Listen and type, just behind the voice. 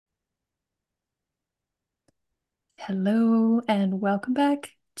Hello, and welcome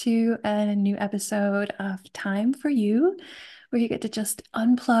back to a new episode of Time for You, where you get to just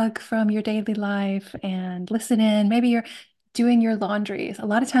unplug from your daily life and listen in. Maybe you're doing your laundry. A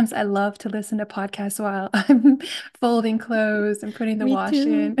lot of times I love to listen to podcasts while I'm folding clothes and putting the Me wash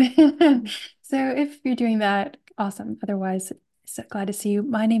in. too. So if you're doing that, awesome. Otherwise, so glad to see you.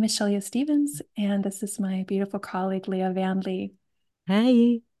 My name is Shelia Stevens, and this is my beautiful colleague, Leah Van Lee.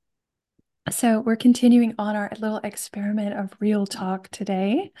 Hi. So, we're continuing on our little experiment of real talk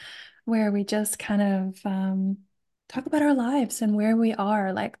today, where we just kind of talk about our lives and where we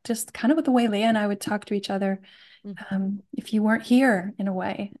are, like just kind of with the way Leah and I would talk to each other Mhm. if you weren't here in a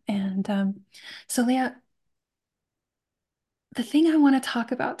way. And so, Leah, the thing I want to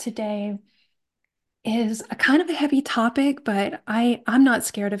talk about today is a kind of a heavy topic, but I'm not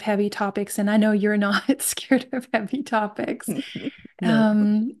scared of heavy topics, and I know you're not scared of heavy topics. No.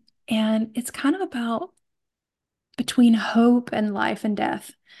 Um, and it's kind of about between hope and life and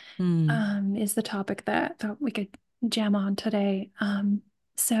death, Mm. is the topic that we could jam on today.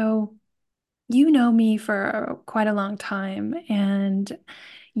 So you know me for quite a long time, and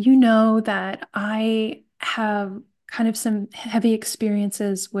you know that I have kind of some heavy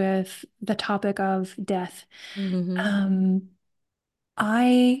experiences with the topic of death. Hmm. Um,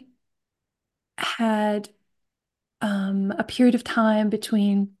 I had a period of time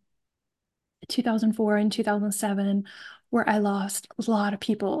between 2004 and 2007 where I lost a lot of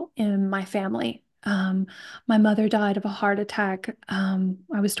people in my family. My mother died of a heart attack. I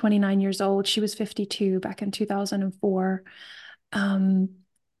was 29 years old. She was 52 back in 2004.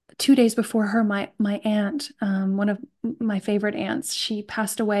 2 days before her, my aunt, one of my favorite aunts, she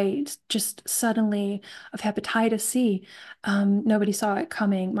passed away just suddenly of hepatitis C. Nobody saw it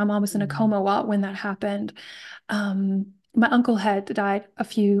coming. My mom was in a Mm. coma when that happened. My uncle had died a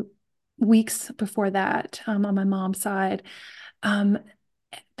few weeks before that, on my mom's side. Um,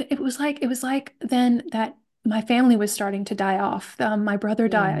 it was like then that my family was starting to die off. My brother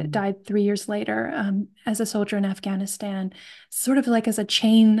Mm. died 3 years later, as a soldier in Afghanistan, sort of like as a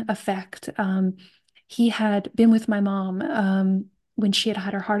chain effect. He had been with my mom when she had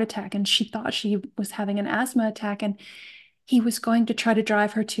had her heart attack, and she thought she was having an asthma attack, and he was going to try to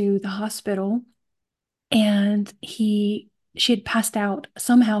drive her to the hospital, and she had passed out.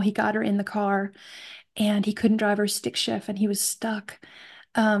 Somehow he got her in the car, and he couldn't drive her stick shift, and he was stuck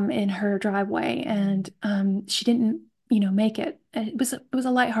in her driveway, and she didn't, make it. And it was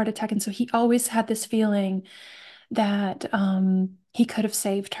a light heart attack, and so he always had this feeling that he could have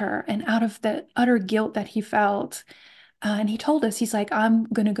saved her, and out of the utter guilt that he felt. And he told us, he's like, I'm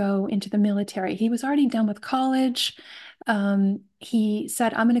going to go into the military. He was already done with college. He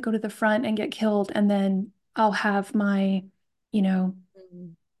said, I'm going to go to the front and get killed, and then I'll have my, you know,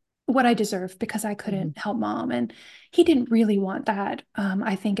 Mm. what I deserve because I Mhm. couldn't help mom. And he didn't really want that.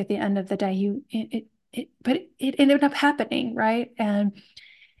 I think at the end of the day, but it ended up happening, right? And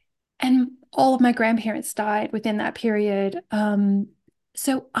all of my grandparents died within that period.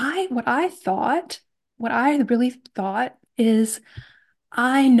 So what I really thought is,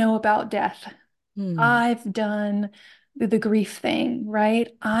 I know about death. Mm. I've done the grief thing, right?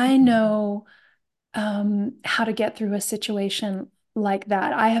 I know how to get through a situation like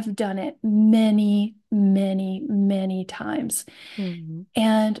that. I have done it many, many, many times. Mhm.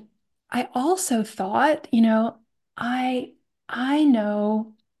 And I also thought, I I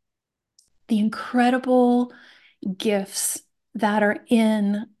know the incredible gifts that are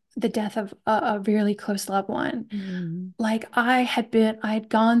in the death of a really close loved one. Mhm. Like I had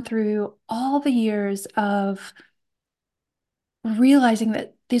gone through all the years of realizing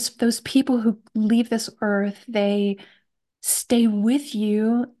that those people who leave this earth, they stay with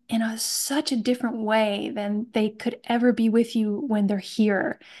you in such a different way than they could ever be with you when they're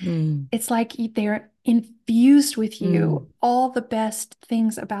here. Mm. It's like they're infused with you. Mm. All the best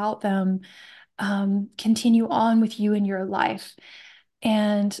things about them continue on with you in your life.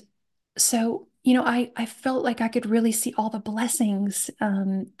 And so, I felt like I could really see all the blessings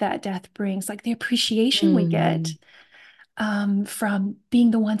that death brings, like the appreciation we get Mhm. from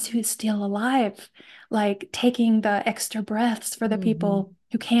being the ones who is still alive, like taking the extra breaths for the Mhm. people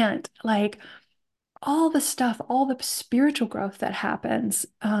who can't, like all the stuff, all the spiritual growth that happens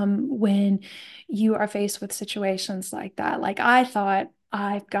when you are faced with situations like that. Like I thought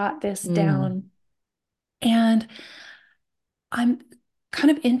I've got this Mm. down, and I'm kind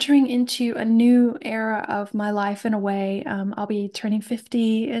of entering into a new era of my life in a way. I'll be turning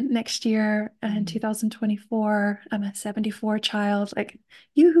 50 next year in Mm. 2024. I'm a 74 child. Like,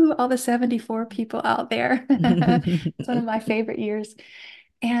 yoo-hoo, all the 74 people out there. It's one of my favorite years.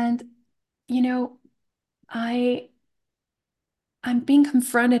 And, you know, I I'm being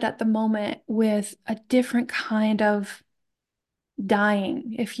confronted at the moment with a different kind of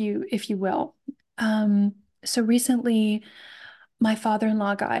dying, if you will. Um, so recently, my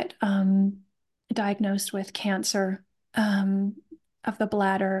father-in-law got diagnosed with cancer um, of the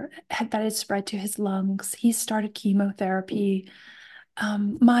bladder that had spread to his lungs. He started chemotherapy.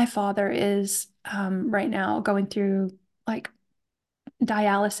 My father is right now going through like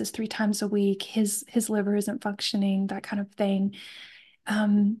dialysis 3 times a week. His liver isn't functioning, that kind of thing.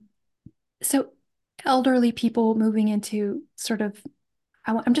 Um, so elderly people moving into sort of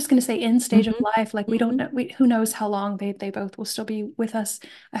I'm just going to say end stage of Mm-hmm. life. Like we don't Mm-hmm. know, who knows how long they both will still be with us.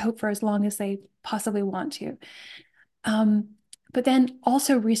 I hope for as long as they possibly want to. Um, but then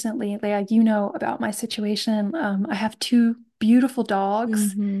also recently, Leah, you know about my situation. I have two beautiful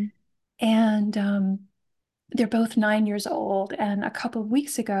dogs, Mm-hmm. and they're both 9 years old. And a couple of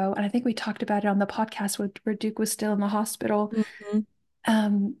weeks ago, and I think we talked about it on the podcast where Duke was still in the hospital. Mm-hmm.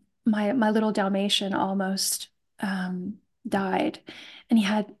 Um, my little Dalmatian almost died, and he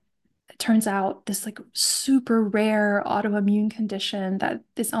had, it turns out, this like super rare autoimmune condition that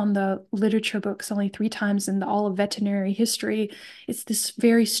is on the literature books only 3 times in all of veterinary history. It's this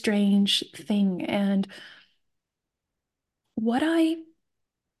very strange thing. And what I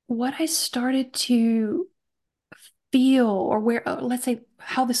what I started to feel, or where, let's say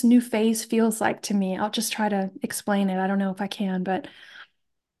how this new phase feels like to me, I'll just try to explain it. I don't know if I can, but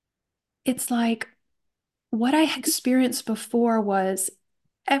it's like what I experienced before was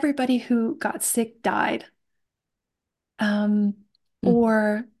everybody who got sick died. Um,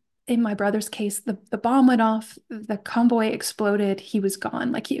 or in my brother's case, the bomb went off, the convoy exploded, he was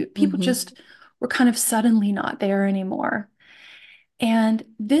gone. Like people Mm-hmm. just were kind of suddenly not there anymore. And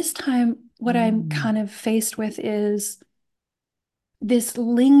this time, what I'm Mm-hmm. kind of faced with is this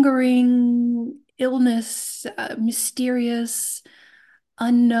lingering illness, mysterious,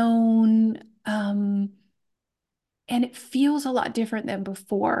 unknown, and it feels a lot different than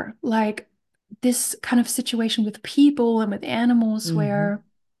before. Like this kind of situation with people and with animals Mm-hmm. where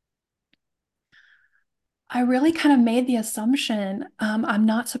I really kind of made the assumption I'm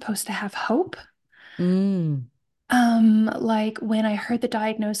not supposed to have hope. Mm-hmm. Like when I heard the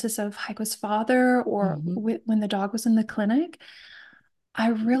diagnosis of Heiko's father, or Mm-hmm. when the dog was in the clinic, I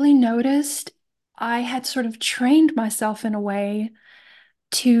really noticed I had sort of trained myself in a way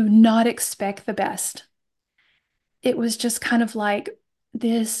to not expect the best. It was just kind of like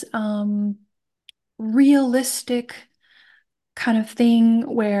this realistic kind of thing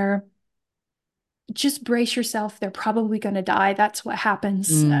where just brace yourself. They're probably going to die. That's what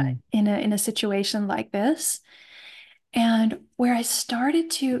happens in a situation like this. And where I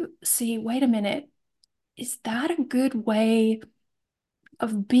started to see, wait a minute, is that a good way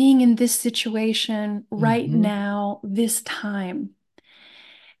of being in this situation right Mm-hmm. now, this time?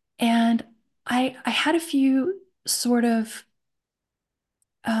 And I had a few sort of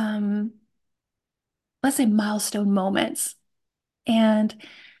um, let's say milestone moments. And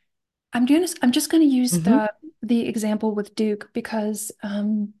I'm just going to use Mm-hmm. the example with Duke because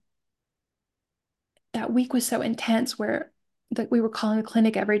that week was so intense where that we were calling the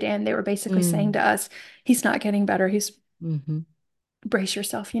clinic every day and they were basically saying to us, he's not getting better. He's Mm-hmm. brace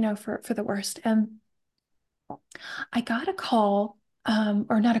yourself, for the worst. And I got a call,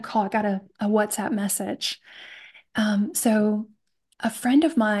 or not a call, I got a WhatsApp message. So a friend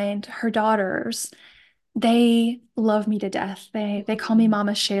of mine, her daughters, they love me to death. They call me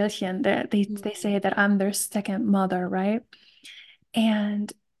Mama Schälchen. They say that I'm their second mother, right?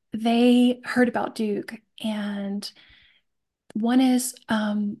 And they heard about Duke, and one is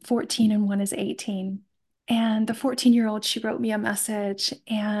 14 and one is 18. And the 14-year-old, she wrote me a message,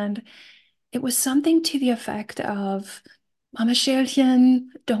 and it was something to the effect of, Mama Schälchen,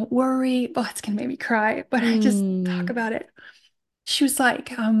 don't worry. Oh, it's gonna make me cry, but I just talk Mm-hmm. about it. She was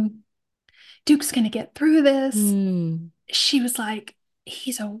like, Duke's gonna get through this. Mm-hmm. She was like,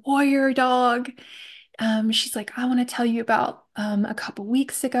 he's a warrior dog. She's like, I want to tell you about a couple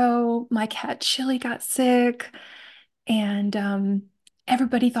weeks ago, my cat Chili got sick, and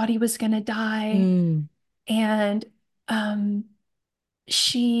everybody thought he was gonna die. And um,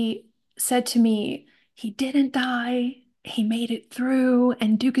 she said to me, he didn't die. He made it through,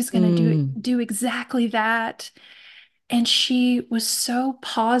 and Duke is gonna do exactly that. And she was so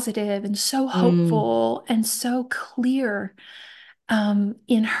positive and so Mm-hmm. hopeful and so clear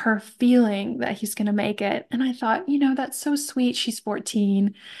in her feeling that he's going to make it. And I thought, that's so sweet. She's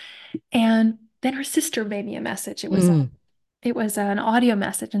 14. And then her sister made me a message. It was an audio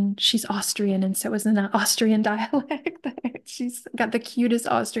message, and she's Austrian, and so it was in an Austrian dialect. She's got the cutest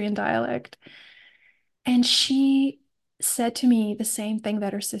Austrian dialect. And she said to me the same thing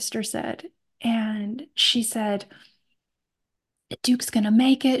that her sister said. And she said, Duke's going to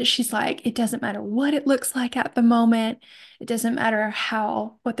make it. She's like, it doesn't matter what it looks like at the moment. It doesn't matter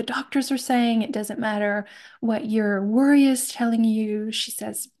what the doctors are saying. It doesn't matter what your worry is telling you. She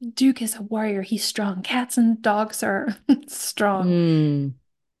says, Duke is a warrior. He's strong. Cats and dogs are strong. Mm.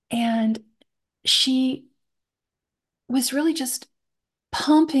 And she was really just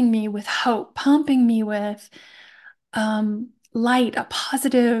pumping me with hope, pumping me with light, a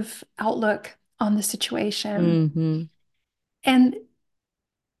positive outlook on the situation. Mm-hmm. And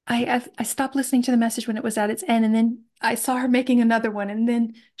I stopped listening to the message when it was at its end, and then I saw her making another one, and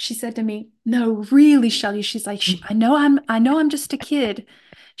then she said to me, "No, really, Shelley." She's like, I know I'm just a kid."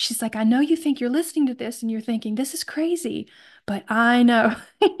 She's like, "I know you think you're listening to this and you're thinking this is crazy, but I know."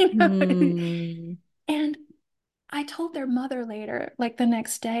 You know? Mm. And I told their mother later, like the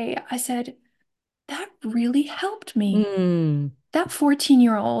next day, I said, "That really helped me." Mm. That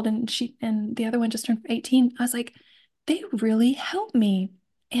 14-year-old and the other one just turned 18. I was like, they really helped me.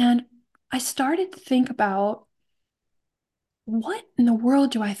 And I started to think about what in the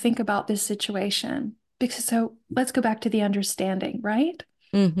world do I think about this situation? Because so let's go back to the understanding, right?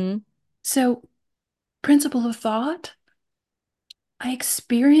 Mm-hmm. So, principle of thought, I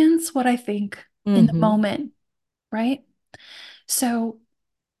experience what I think in the Mm-hmm. moment, right? So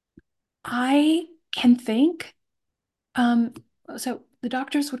I can think, um, so the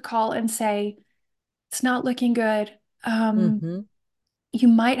doctors would call and say, it's not looking good. Um, Mm-hmm. you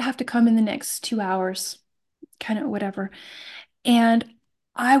might have to come in the next 2 hours, kind of whatever. And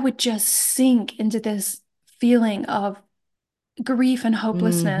I would just sink into this feeling of grief and Mm-hmm.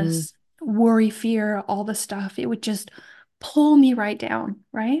 hopelessness, worry, fear, all the stuff. It would just pull me right down,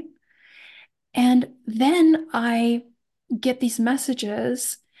 right? And then I get these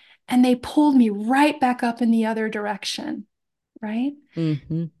messages and they pulled me right back up in the other direction, right?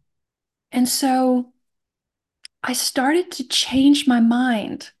 Mm-hmm. And so I started to change my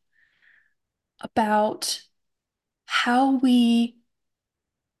mind about how we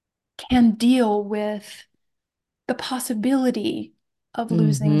can deal with the possibility of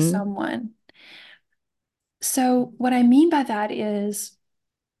losing Mm-hmm. someone. So, what I mean by that is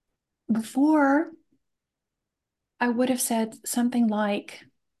before I would have said something like,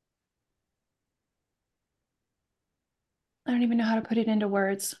 I don't even know how to put it into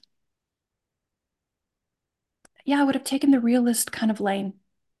words. Yeah, I would have taken the realist kind of lane,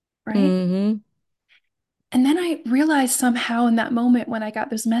 right? Mm-hmm. And then I realized somehow in that moment when I got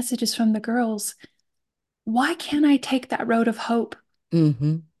those messages from the girls, why can't I take that road of hope?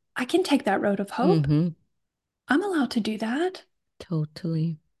 Mm-hmm. I can take that road of hope. Mm-hmm. I'm allowed to do that.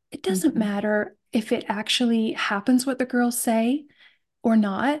 Totally. It doesn't Mm-hmm. matter if it actually happens what the girls say or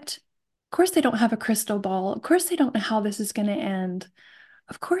not. Of course, they don't have a crystal ball. Of course, they don't know how this is going to end.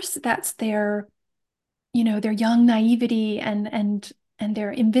 Of course, that's their young naivety and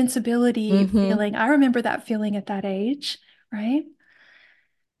their invincibility Mm-hmm. feeling. I remember that feeling at that age, right?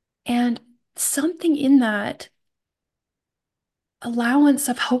 And something in that allowance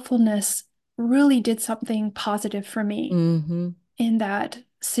of hopefulness really did something positive for me Mm-hmm. in that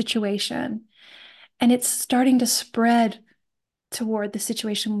situation. And it's starting to spread toward the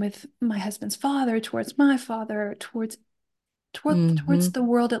situation with my husband's father, towards my father, towards Mm-hmm. the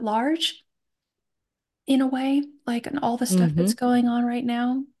world at large, in a way, like and all the stuff Mm-hmm. that's going on right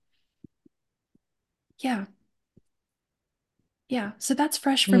now. Yeah, yeah. So that's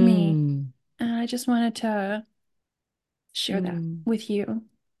fresh for me. Mm. And I just wanted to share that Mm. with you.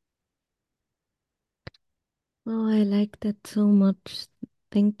 Oh, I like that so much.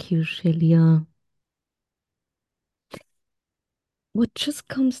 Thank you, Shelia. What just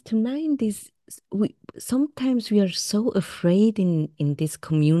comes to mind is we sometimes we are so afraid in this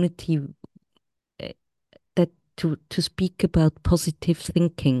community uh, that to speak about positive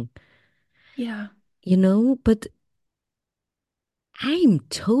thinking, Yeah. but I'm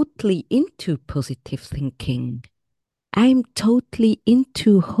totally into positive thinking. I'm totally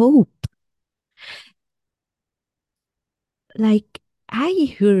into hope. Like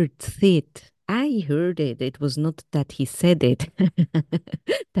I heard Sid. I heard it. It was not that he said it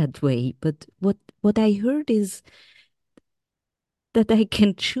that way, but what I heard is that I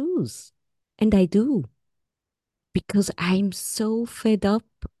can choose. And I do because I'm so fed up,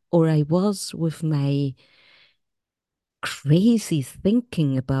 or I was, with my crazy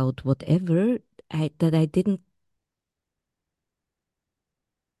thinking about whatever, that I didn't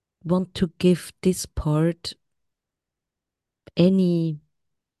want to give this part any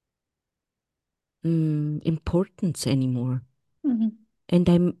importance anymore. Mhm. And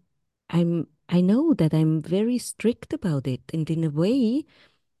I know that I'm very strict about it. And in a way,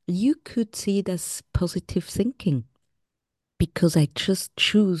 you could see it as positive thinking because I just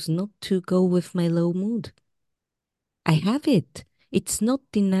choose not to go with my low mood. I have it. It's not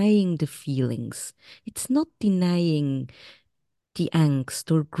denying the feelings. It's not denying the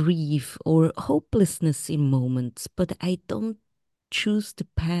angst or grief or hopelessness in moments, but I don't choose the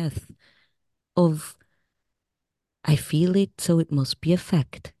path of I feel it, so it must be a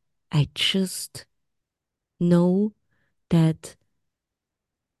fact. I just know that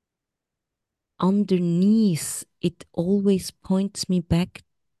underneath it always points me back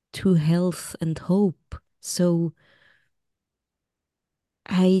to health and hope. So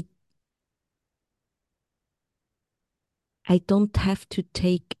I I don't have to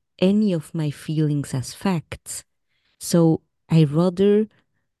take any of my feelings as facts. So I rather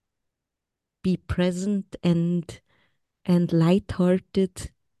be present and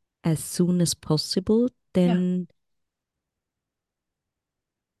lighthearted as soon as possible Yeah. than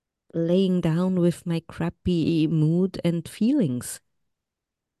laying down with my crappy mood and feelings.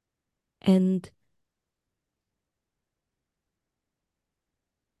 And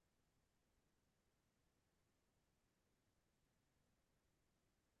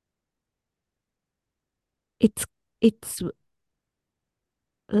it's it's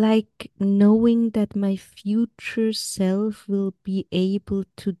like knowing that my future self will be able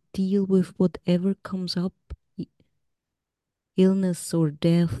to deal with whatever comes up, illness or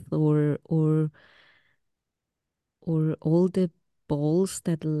death or all the balls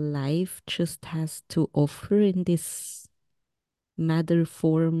that life just has to offer in this matter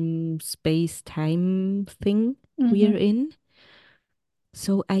form space time thing we're Hmm. in.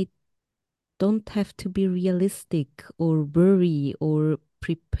 So I don't have to be realistic or worry or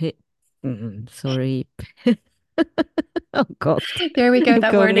prepare. Sorry. Oh God, There we go, I'm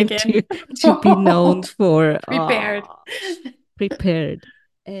that word going again. to be known for Prepared. prepared.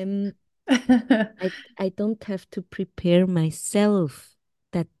 Um, I don't have to prepare myself.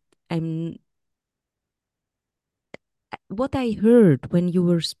 That I'm. What I heard when you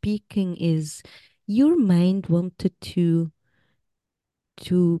were speaking is your mind wanted to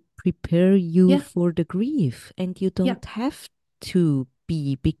prepare you Yeah, for the grief, and you yeah, don't have to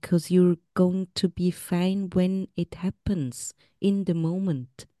be because you're going to be fine when it happens in the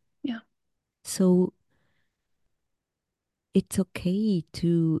moment. yeah, So it's okay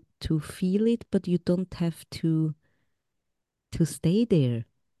to feel it, but you don't have to stay there.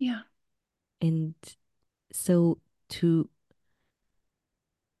 yeah, And so to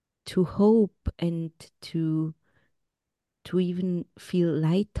to hope and to even feel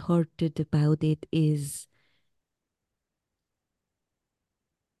lighthearted about it is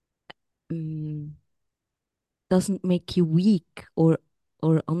um, doesn't make you weak or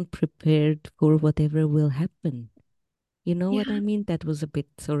unprepared for whatever will happen. You know what I yeah. mean? That was a bit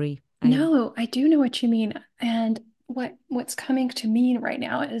sorry. I No, I do know what you mean. And what's coming to me right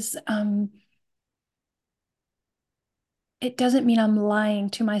now is it doesn't mean I'm lying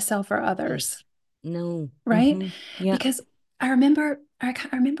to myself or others, yes. No. right? Mm-hmm. Yeah. Because I remember,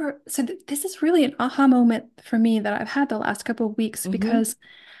 so this is really an aha moment for me that I've had the last couple of weeks Mm-hmm. because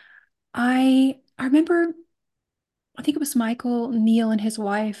I remember I think it was Michael Neal and his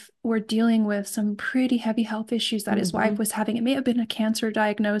wife were dealing with some pretty heavy health issues that his Mm-hmm. wife was having. It may have been a cancer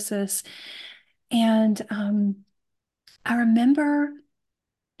diagnosis. And I remember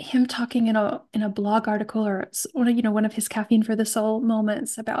him talking in a blog article or one of his caffeine for the soul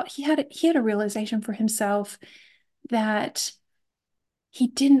moments about he had a realization for himself that he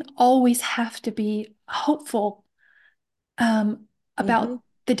didn't always have to be hopeful Mm-hmm. about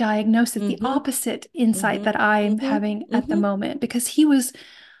the diagnosis, the Mm-hmm. opposite insight Mm-hmm. that I'm Mm-hmm. having at the Mm-hmm. moment, because he was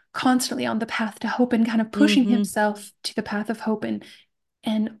constantly on the path to hope and kind of pushing Mm-hmm. himself to the path of hope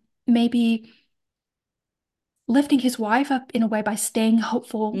and maybe lifting his wife up in a way by staying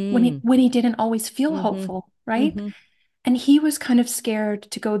hopeful when he Mm. when he didn't always feel Mm-hmm. hopeful, right? Mm-hmm. And he was kind of scared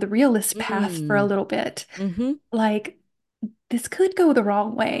to go the realist path for a Mm. little bit. Mm-hmm. Like this could go the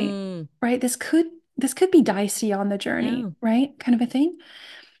wrong way, Mm. right? This could be dicey on the journey, Yeah. right? Kind of a thing.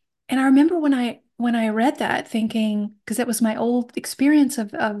 And I remember when I read that thinking, because it was my old experience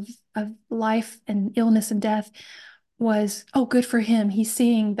of life and illness and death, was, oh, good for him. He's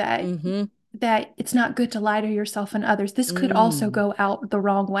seeing Mm-hmm. that it's not good to lie to yourself and others. This could also Mm. go out the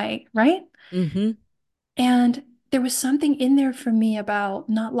wrong way, right? Mm-hmm. And there was something in there for me about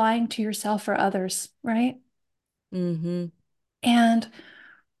not lying to yourself or others, right? Mm-hmm. And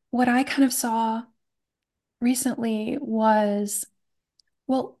what I kind of saw recently was,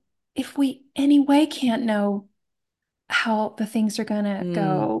 well, if we anyway can't know how the things are going to Mm,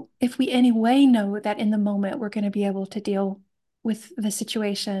 go, if we anyway know that in the moment we're going to be able to deal with the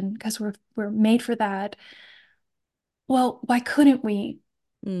situation because we're made for that, well, why couldn't we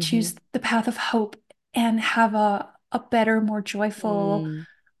mm-hmm, choose the path of hope and have a better, more joyful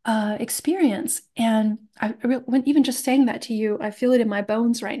mm, experience? And when even just saying that to you, I feel it in my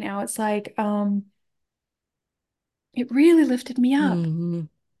bones right now. It's like it really lifted me up. mm-hmm,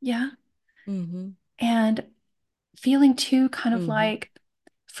 Yeah. mm-hmm, And feeling too kind of mm-hmm. like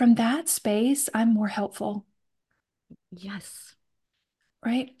from that space, I'm more helpful, Yes.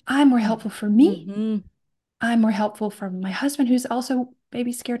 right? I'm more Mm, helpful for me. mm-hmm, I'm more helpful for my husband, who's also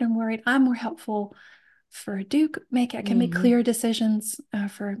maybe scared and worried. I'm more helpful for Duke. I can make mm-hmm, clear decisions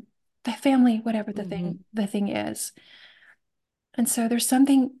for the family, whatever mm-hmm. the thing is. And so there's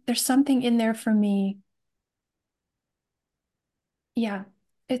something in there for me. Yeah,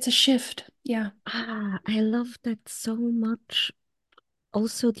 it's a shift. Yeah. Ah, I love that so much.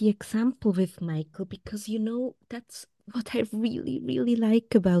 Also, the example with Michael, because that's what I really, really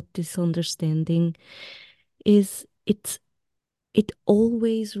like about this understanding is it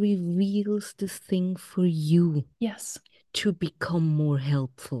always reveals the thing for you Yes. to become more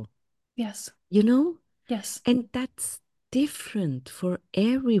helpful, Yes. you know? Yes. And that's different for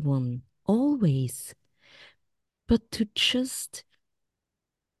everyone, always. But to just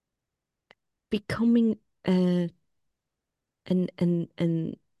becoming an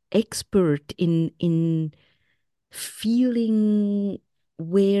expert in feeling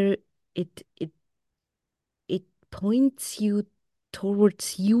where it it points you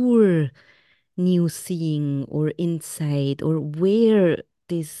towards your new seeing or insight or where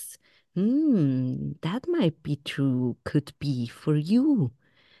this that might be true could be for you.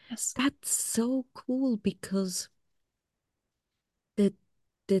 Yes. That's so cool because the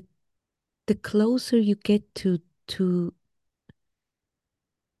the the closer you get to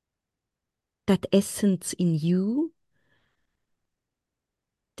that essence in you,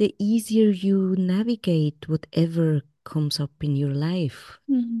 the easier you navigate whatever comes up in your life.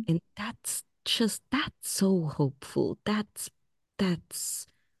 Mhm. And that's so hopeful. That's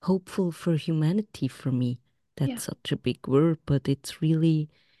hopeful for humanity for me. Yeah. That's such a big word, but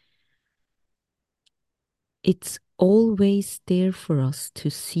it's always there for us to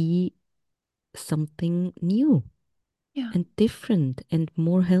see something new Yeah. and different and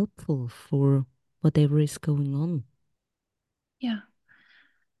more helpful for whatever is going on. Yeah.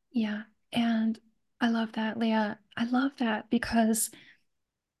 Yeah. And I love that, Leah. I love that because,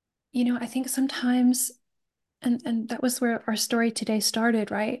 I think sometimes, and that was where our story today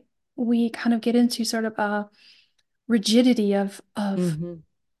started, right? We kind of get into sort of a rigidity of Mm-hmm.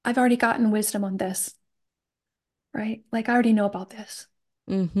 I've already gotten wisdom on this, right? Like I already know about this,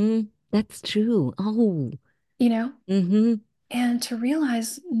 Mm-hmm. That's true. Oh. you know? Mm-hmm. And to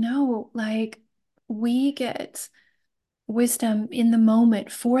realize, no, like we get wisdom in the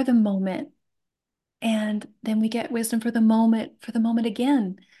moment for the moment. And then we get wisdom for the moment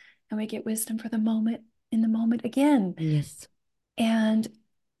again. And we get wisdom for the moment in the moment again. Yes. And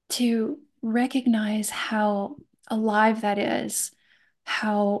to recognize how alive that is,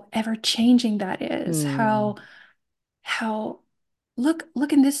 how ever changing that is, Mm. how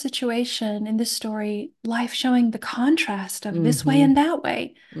look in this situation, in this story, life showing the contrast of this way Mm-hmm. and that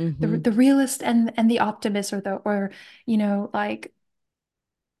way, Mm-hmm. the realist and the optimist, or like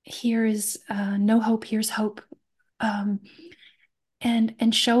here is no hope, here's hope, um,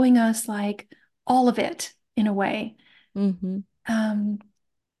 and showing us like all of it in a way. Mm-hmm. Um,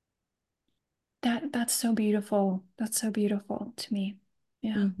 that's so beautiful. That's so beautiful to me.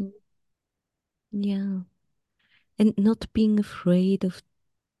 Yeah, Mm-hmm. Yeah. And not being afraid of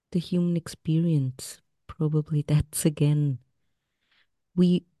the human experience. Probably that's again.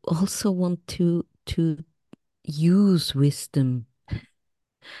 We also want to use wisdom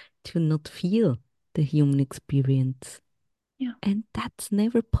to not feel the human experience. yeah, And that's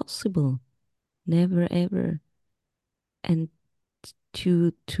never possible. Never ever. And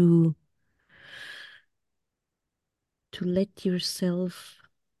to to let yourself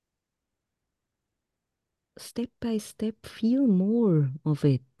step by step feel more of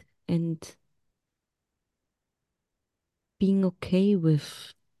it and being okay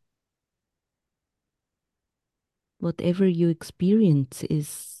with whatever you experience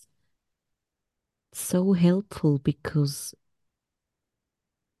is so helpful because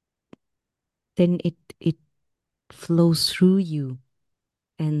then it flows through you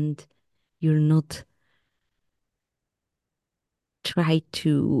and you're not try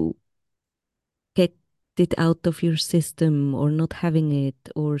to get it out of your system or not having it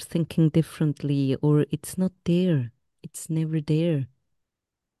or thinking differently or it's not there. It's never there.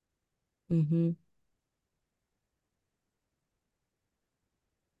 Hmm.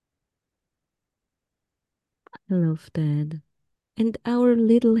 I love that. And our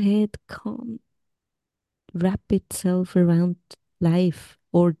little head can't wrap itself around life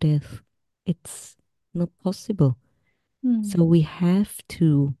or death. It's not possible. So Mm, we have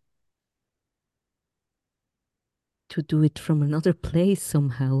to do it from another place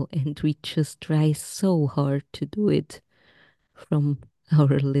somehow, and we just try so hard to do it from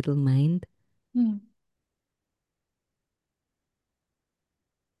our little mind. mm,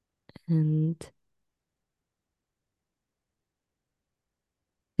 And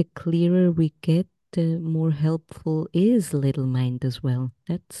the clearer we get, the more helpful is little mind as well.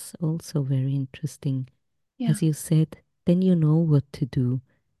 That's also very interesting. yeah. As you said, then you know what to do.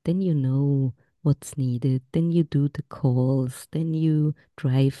 Then you know what's needed. Then you do the calls. Then you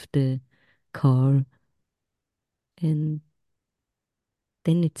drive the car. And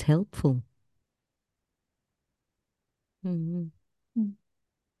then it's helpful. Mhm. Mm,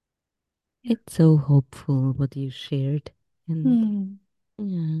 yeah. It's so hopeful what you shared. And Mm,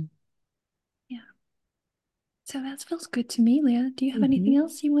 yeah. yeah. So that feels good to me, Leah. Do you have Hmm. anything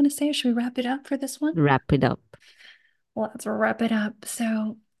else you want to say? Or should we wrap it up for this one? Wrap it up. Let's wrap it up.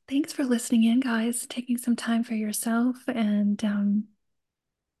 So thanks for listening in, guys, taking some time for yourself. And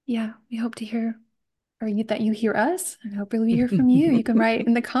yeah, we hope to hear or you that you hear us. And hopefully we hear from you. You can write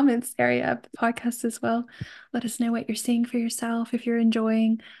in the comments area of the podcast as well. Let us know what you're seeing for yourself, if you're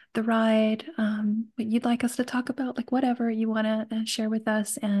enjoying the ride, what you'd like us to talk about, like whatever you want to share with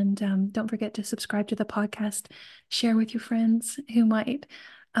us. And don't forget to subscribe to the podcast, share with your friends who might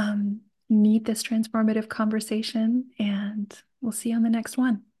need this transformative conversation. And we'll see you on the next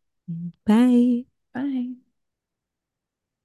one. Bye. Bye.